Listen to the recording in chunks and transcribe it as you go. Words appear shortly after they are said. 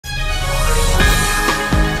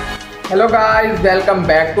Hello guys, welcome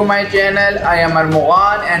back to my channel. I am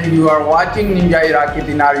Armogan and you are watching Ninja Iraqi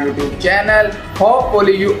Dinar YouTube channel.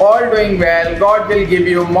 Hopefully you all doing well. God will give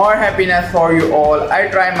you more happiness for you all. I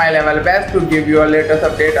try my level best to give you a latest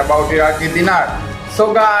update about Iraqi Dinar.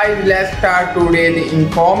 So guys, let's start today the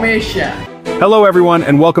information. Hello everyone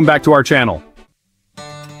and welcome back to our channel.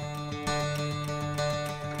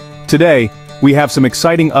 Today, we have some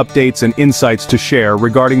exciting updates and insights to share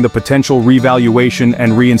regarding the potential revaluation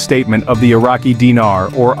and reinstatement of the Iraqi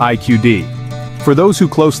Dinar or IQD. For those who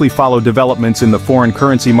closely follow developments in the foreign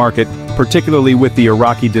currency market, particularly with the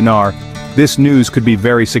Iraqi Dinar, this news could be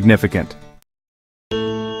very significant.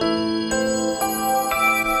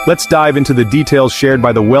 Let's dive into the details shared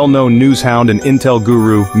by the well-known news hound and intel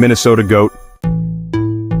guru, Minnesota Goat.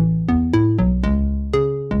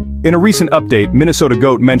 In a recent update, Minnesota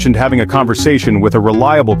Goat mentioned having a conversation with a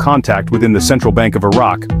reliable contact within the Central Bank of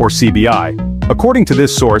Iraq, or CBI. According to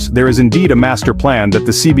this source, there is indeed a master plan that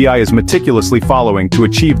the CBI is meticulously following to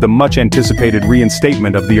achieve the much-anticipated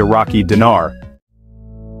reinstatement of the Iraqi dinar.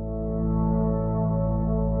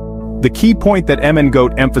 The key point that MN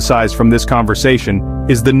Goat emphasized from this conversation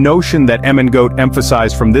is the notion that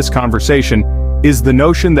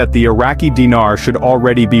the Iraqi dinar should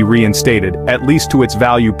already be reinstated, at least to its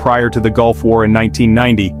value prior to the Gulf War in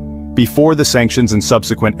 1990, before the sanctions and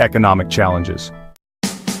subsequent economic challenges.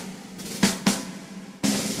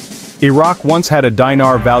 Iraq once had a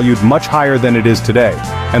dinar valued much higher than it is today,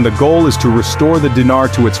 and the goal is to restore the dinar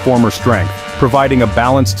to its former strength, providing a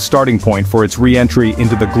balanced starting point for its re-entry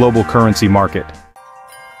into the global currency market.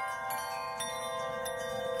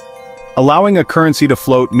 Allowing a currency to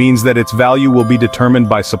float means that its value will be determined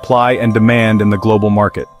by supply and demand in the global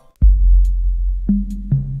market.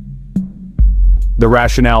 The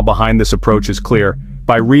rationale behind this approach is clear.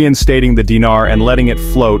 By reinstating the dinar and letting it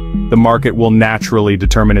float, the market will naturally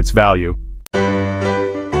determine its value.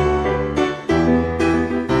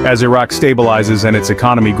 As Iraq stabilizes and its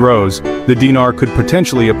economy grows, the dinar could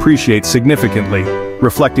potentially appreciate significantly,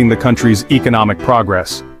 reflecting the country's economic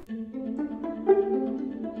progress.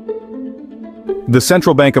 The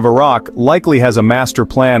Central Bank of Iraq likely has a master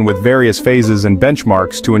plan with various phases and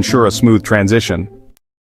benchmarks to ensure a smooth transition.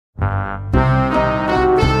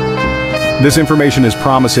 This information is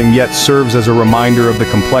promising yet serves as a reminder of the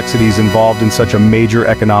complexities involved in such a major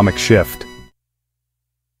economic shift.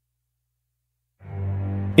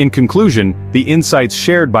 In conclusion, the insights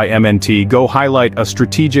shared by MNT Go highlight a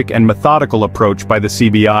strategic and methodical approach by the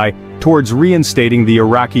CBI towards reinstating the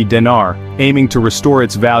Iraqi dinar, aiming to restore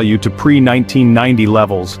its value to pre-1990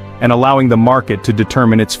 levels, and allowing the market to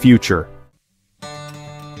determine its future.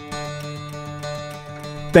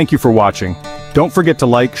 Thank you for watching. Don't forget to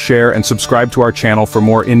like, share, and subscribe to our channel for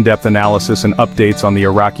more in-depth analysis and updates on the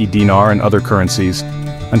Iraqi dinar and other currencies.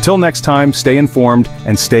 Until next time, stay informed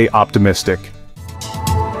and stay optimistic.